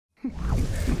Have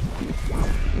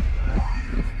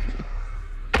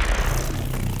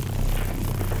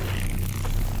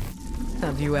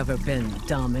you ever been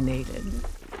dominated?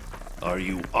 Are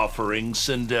you offering,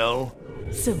 SINDEL?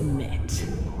 Submit.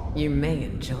 You may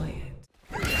enjoy it.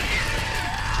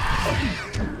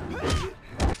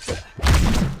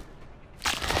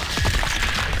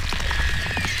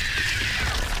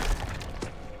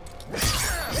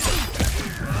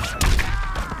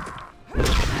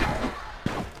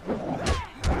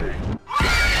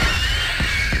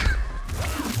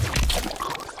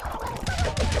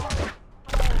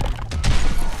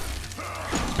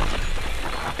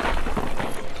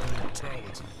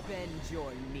 Bend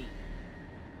your knee.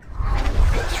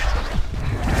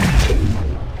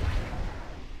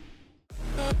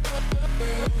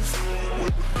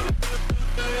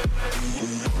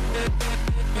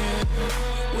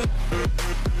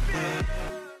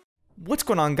 What's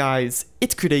going on, guys?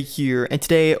 It's Kude here, and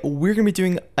today we're going to be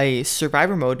doing a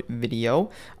survivor mode video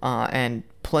and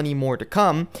plenty more to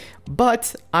come,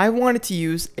 but I wanted to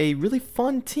use a really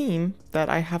fun team that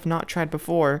I have not tried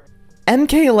before.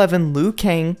 MK11 LIU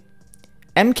KANG,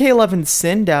 MK11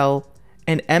 SINDEL,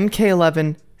 and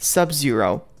MK11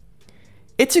 Sub-Zero.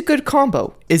 It's a good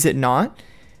combo, is it not?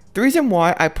 The reason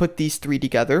why I put these three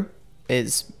together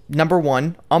is, number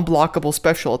one, unblockable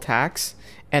special attacks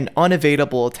and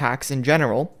unevadable attacks in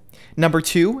general. Number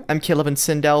two, MK11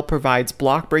 SINDEL provides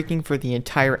block breaking for the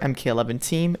entire MK11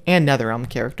 team and NetherRealm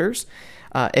characters.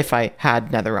 If I had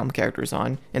NetherRealm characters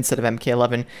on instead of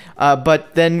MK11.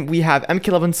 But then we have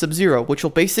MK11 Sub-Zero, which will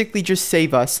basically just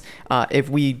save us if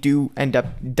we do end up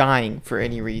dying for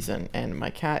any reason. And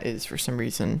my cat is, for some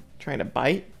reason, trying to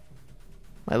bite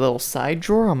my little side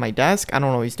drawer on my desk. I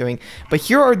don't know what he's doing. But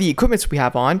here are the equipments we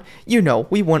have on. You know,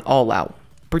 we went all out.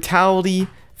 Brutality,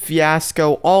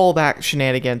 Fiasco, all that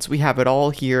shenanigans. We have it all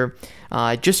here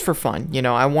just for fun. You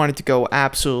know, I wanted to go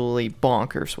absolutely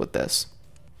bonkers with this.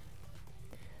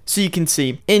 So you can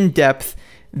see, in depth,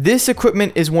 this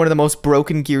equipment is one of the most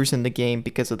broken gears in the game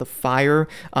because of the fire.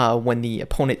 When the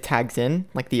opponent tags in,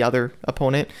 like the other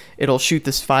opponent, it'll shoot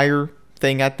this fire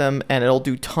thing at them and it'll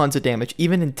do tons of damage,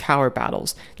 even in tower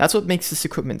battles. That's what makes this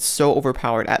equipment so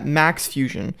overpowered at max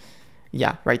fusion.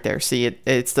 Yeah, right there. See,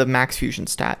 it's the max fusion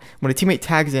stat. When a teammate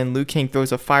tags in, LIU KANG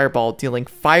throws a fireball, dealing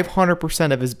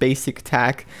 500% of his basic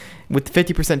attack, with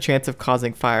 50% chance of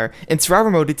causing fire. In survivor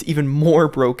mode, it's even more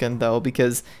broken, though,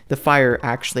 because the fire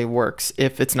actually works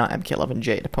if it's not MK11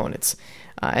 Jade opponents.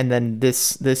 And then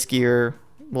this gear,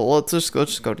 well, let's just go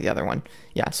to the other one.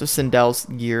 Yeah, so SINDEL's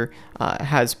gear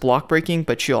has block breaking,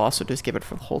 but she'll also just give it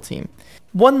for the whole team.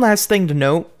 One last thing to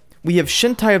note, we have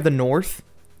Shintai of the North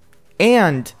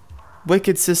and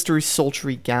Wicked Sister's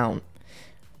Sultry Gown.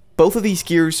 Both of these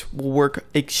gears will work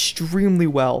extremely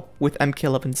well with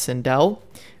MK11 SINDEL,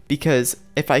 because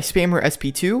if I spam her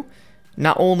SP2,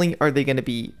 not only are they going to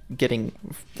be getting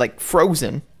like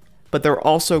frozen, but they're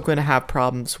also going to have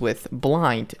problems with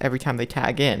blind every time they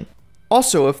tag in.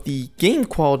 Also, if the game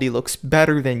quality looks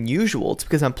better than usual, it's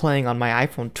because I'm playing on my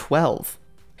iPhone 12.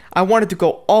 I wanted to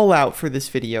go all out for this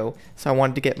video, so I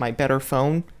wanted to get my better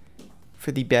phone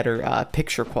for the better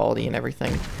picture quality and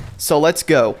everything. So let's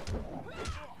go.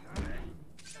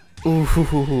 Ooh,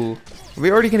 are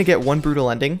we already gonna get one brutal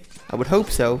ending? I would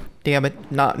hope so. Damn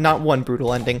it, not one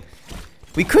brutal ending.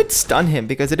 We could stun him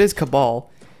because it is Cabal.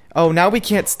 Oh, now we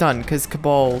can't stun because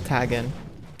Cabal will tag in.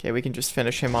 Okay, we can just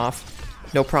finish him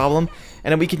off. No problem.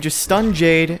 And then we can just stun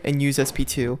Jade and use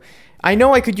SP2. I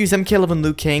know I could use MK11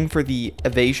 LIU KANG for the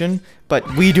evasion,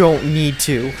 but we don't need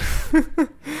to.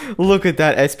 Look at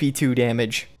that SP2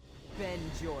 damage. Bend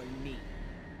your knee.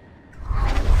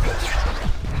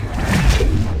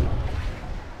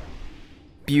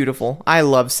 Beautiful. I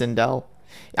love SINDEL.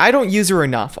 I don't use her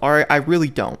enough, or I really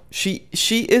don't. She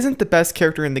isn't the best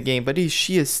character in the game, but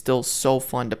she is still so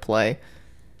fun to play.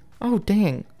 Oh,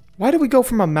 dang. Why did we go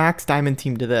from a max diamond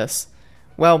team to this?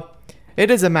 Well, it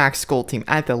is a max gold team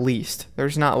at the least.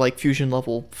 There's not like fusion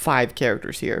level 5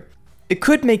 characters here. It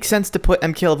could make sense to put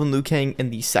MK11 LIU KANG in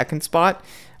the second spot,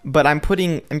 but I'm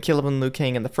putting MK11 LIU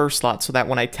KANG in the first slot so that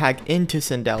when I tag into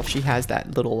SINDEL, she has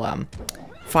that little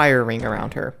fire ring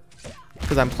around her,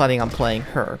 because I'm planning on playing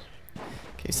her.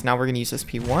 Okay, so now we're gonna use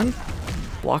SP1,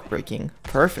 block breaking.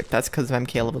 Perfect. That's because of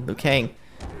MK11 LIU KANG.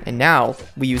 And now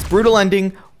we use brutal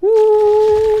ending.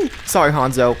 Woo! Sorry,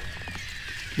 Hanzo.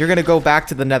 You're gonna go back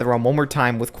to the NetherRealm one more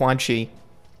time with Quan Chi.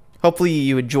 Hopefully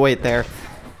you enjoy it there.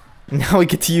 Now we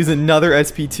get to use another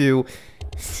SP2.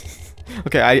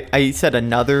 Okay, I said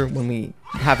another when we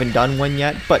haven't done one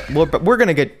yet, but we're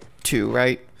gonna get 2,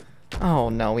 right? Oh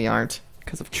no, we aren't,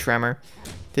 because of Tremor.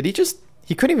 Did he just...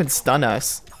 He couldn't even stun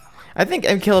us. I think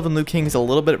M11 Liu Kang is a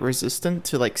little bit resistant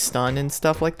to like stun and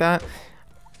stuff like that.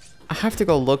 I have to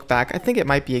go look back. I think it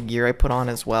might be a gear I put on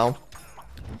as well.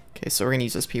 Okay, so we're gonna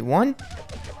use SP1.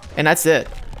 And that's it.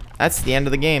 That's the end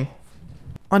of the game.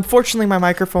 Unfortunately, my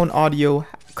microphone audio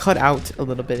cut out a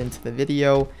little bit into the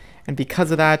video, and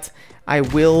because of that, I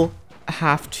will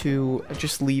have to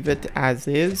just leave it as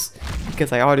is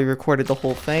because I already recorded the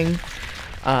whole thing.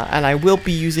 And I will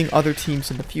be using other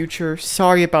teams in the future.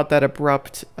 Sorry about that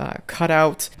abrupt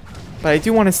cutout, but I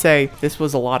do want to say this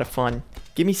was a lot of fun.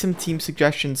 Give me some team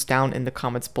suggestions down in the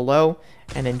comments below,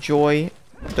 and enjoy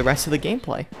the rest of the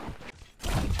gameplay.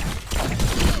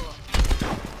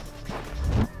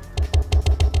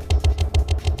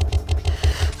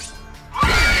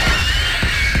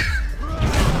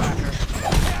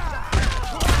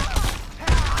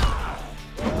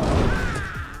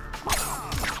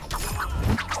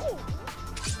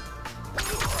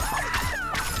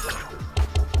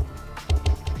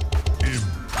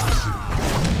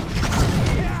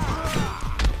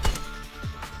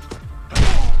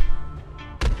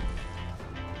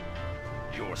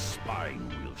 Your spine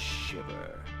will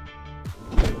shiver.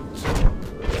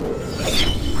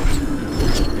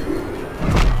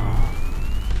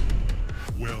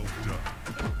 Well done.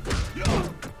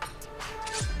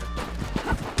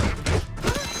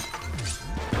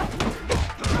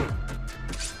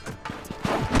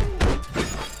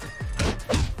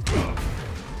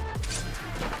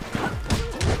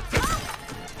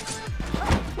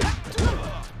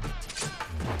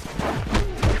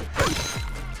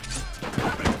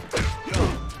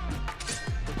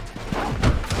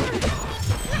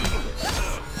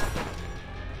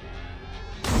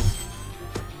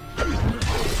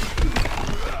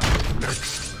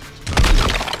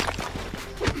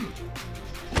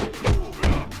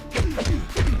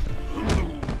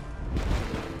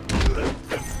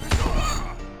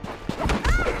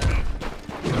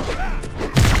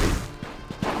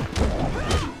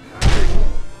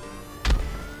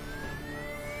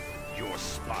 Your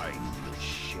spine will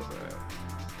shiver.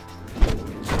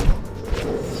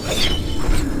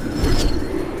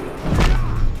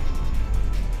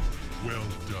 Well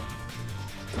done.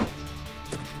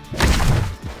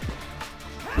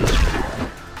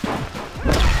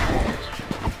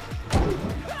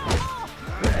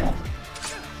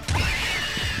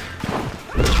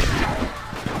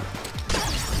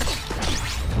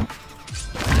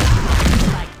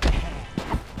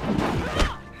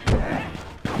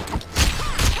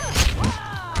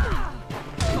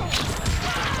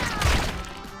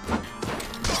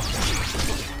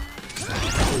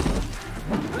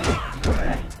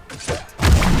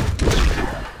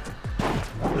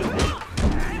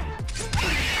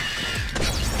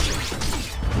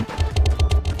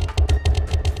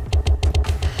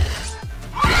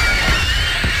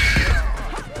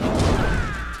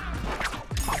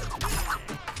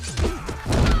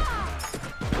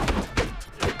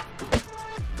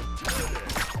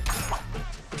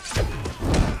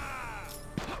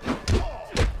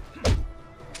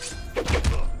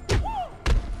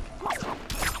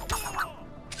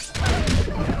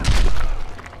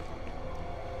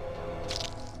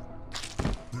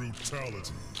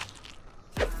 Brutality.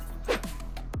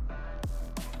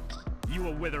 You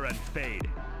will wither and fade.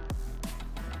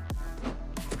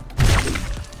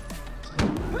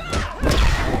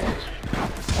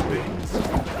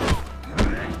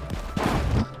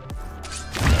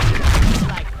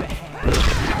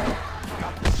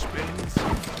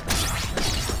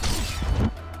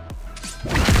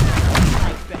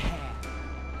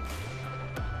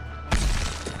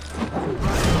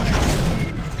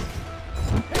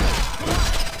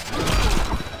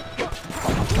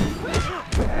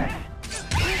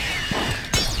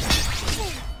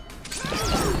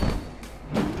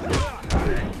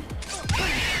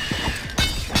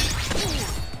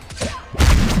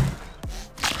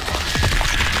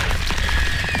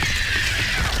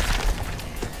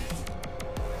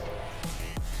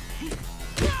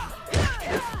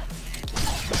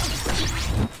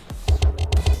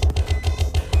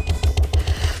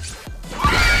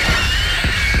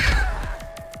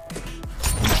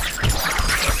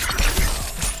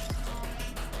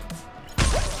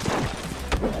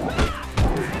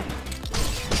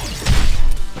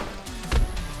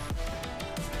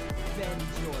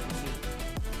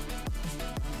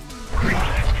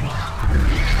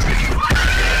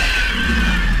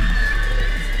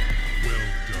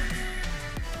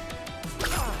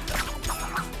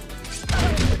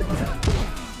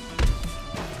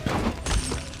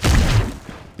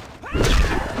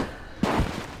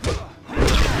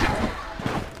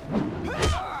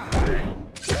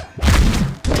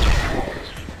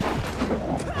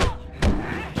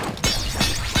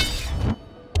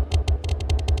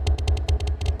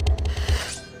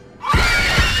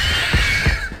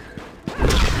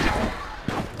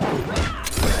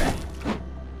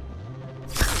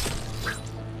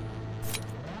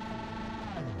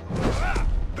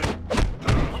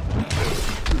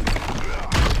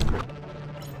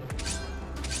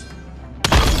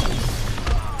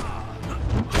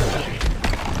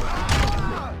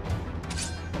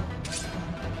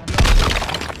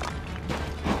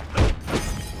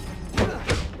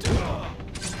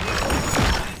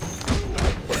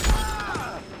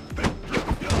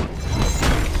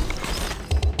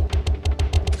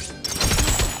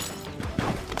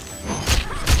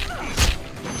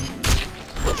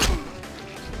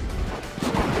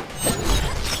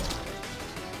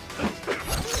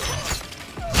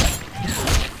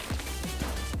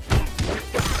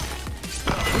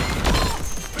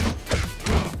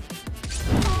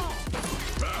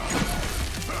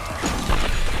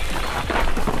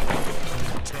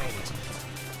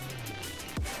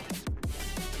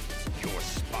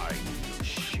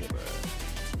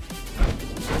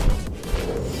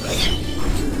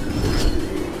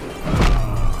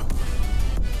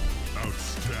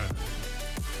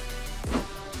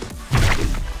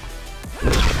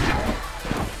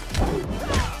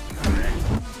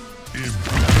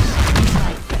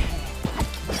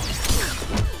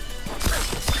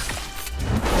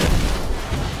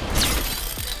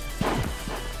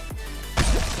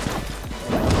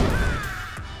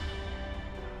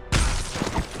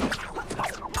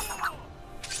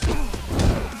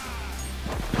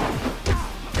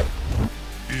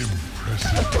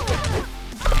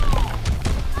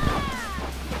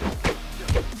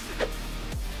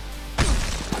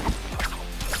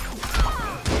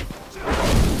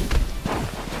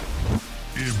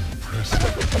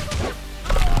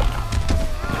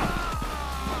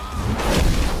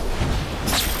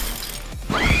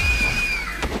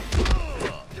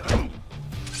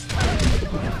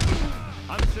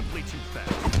 I'm simply too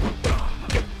fast.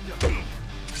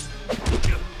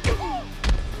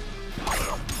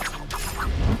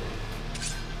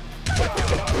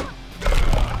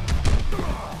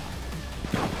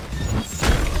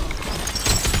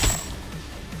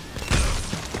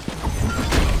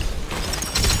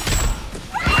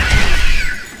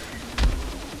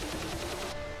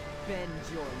 Bend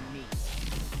your knee.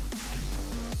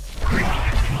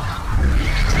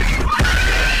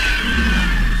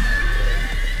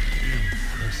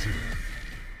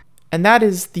 And that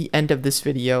is the end of this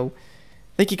video.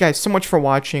 Thank you guys so much for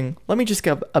watching. Let me just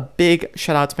give a big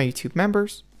shout out to my YouTube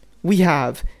members. We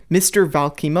have Mr.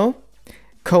 Valkimo,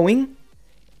 Coing,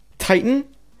 Titan,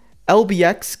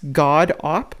 LBX God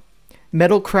Op,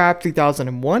 Metal Crab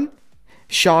 3001,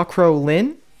 Shawcrow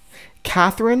Lin,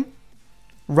 Catherine,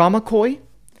 Ramakoi,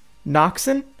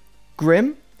 Noxon,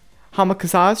 Grim,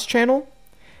 Hamakazaz channel,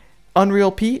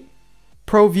 Unreal Pete,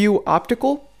 ProView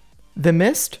Optical, The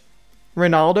Mist,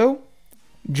 Ronaldo,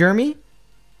 Jeremy,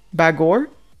 Bagor,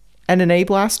 NNA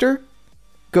Blaster,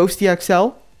 Ghosty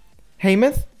XL,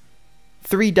 Hamath,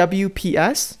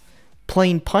 3WPS,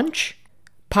 Plain Punch,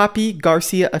 Poppy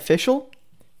Garcia Official,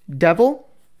 Devil,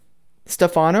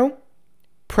 Stefano,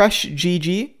 Presh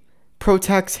GG,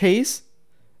 Protex Hayes,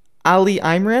 Ali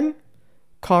Imran,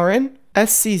 Karin,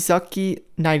 SC Zucky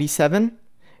 97,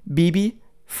 BB,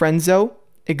 Frenzo,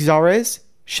 Exares,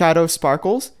 Shadow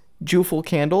Sparkles, Jewful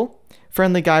Candle,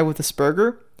 Friendly Guy with a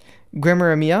Spurger,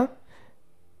 Grimmeramia,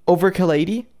 Overkill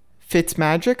 80,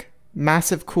 Fitzmagic,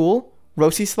 Massive Cool,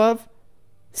 Rosislav,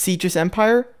 Siege's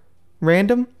Empire,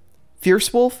 Random,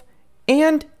 Fierce Wolf,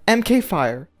 and MK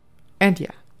Fire. And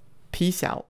yeah, peace out.